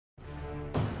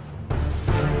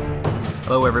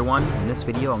Hello everyone, in this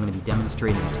video I'm going to be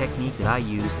demonstrating a technique that I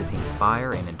use to paint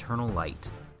fire and internal light.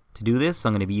 To do this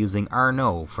I'm going to be using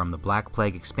Arnaud from the Black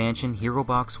Plague expansion Hero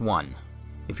Box 1.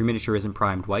 If your miniature isn't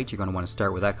primed white, you're going to want to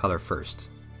start with that color first.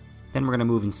 Then we're going to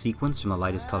move in sequence from the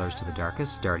lightest colors to the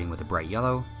darkest, starting with a bright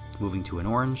yellow, moving to an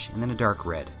orange, and then a dark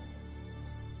red.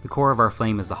 The core of our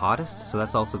flame is the hottest, so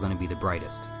that's also going to be the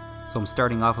brightest. So I'm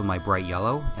starting off with my bright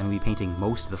yellow, and I'll be painting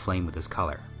most of the flame with this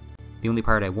color. The only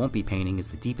part I won't be painting is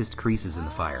the deepest creases in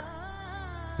the fire.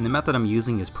 And the method I'm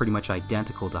using is pretty much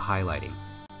identical to highlighting.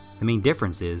 The main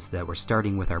difference is that we're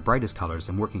starting with our brightest colors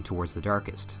and working towards the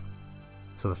darkest.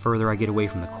 So the further I get away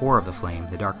from the core of the flame,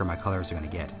 the darker my colors are going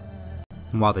to get.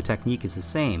 And while the technique is the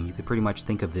same, you could pretty much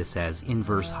think of this as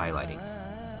inverse highlighting.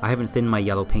 I haven't thinned my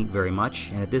yellow paint very much,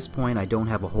 and at this point I don't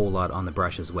have a whole lot on the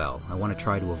brush as well. I want to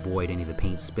try to avoid any of the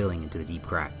paint spilling into the deep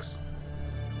cracks.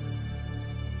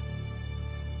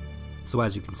 So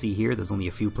as you can see here, there's only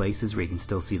a few places where you can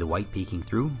still see the white peeking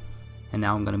through. And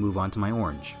now I'm going to move on to my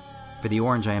orange. For the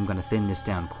orange I am going to thin this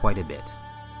down quite a bit.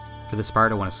 For this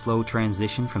part I want a slow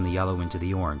transition from the yellow into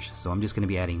the orange, so I'm just going to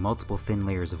be adding multiple thin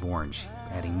layers of orange,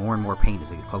 adding more and more paint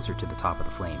as I get closer to the top of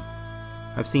the flame.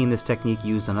 I've seen this technique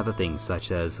used on other things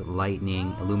such as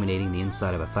lightning illuminating the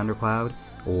inside of a thundercloud,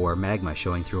 or magma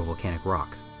showing through a volcanic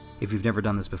rock. If you've never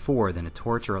done this before, then a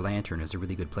torch or a lantern is a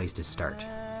really good place to start.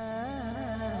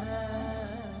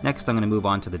 Next I'm going to move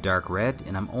on to the dark red,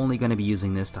 and I'm only going to be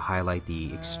using this to highlight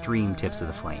the extreme tips of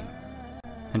the flame.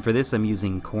 And for this I'm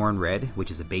using Khorne Red, which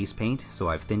is a base paint, so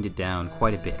I've thinned it down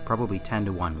quite a bit, probably 10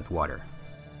 to 1 with water.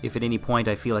 If at any point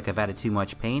I feel like I've added too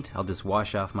much paint, I'll just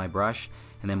wash off my brush,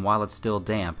 and then while it's still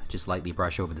damp, just lightly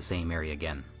brush over the same area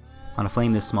again. On a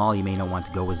flame this small you may not want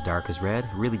to go as dark as red,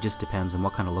 it really just depends on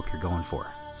what kind of look you're going for.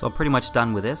 So I'm pretty much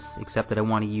done with this, except that I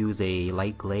want to use a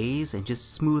light glaze and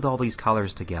just smooth all these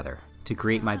colors together. To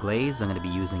create my glaze, I'm going to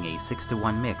be using a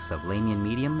 6-to-1 mix of Lamian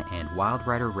Medium and Wild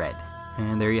Rider Red.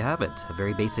 And there you have it, a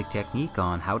very basic technique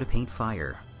on how to paint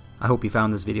fire. I hope you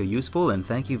found this video useful, and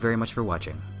thank you very much for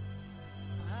watching.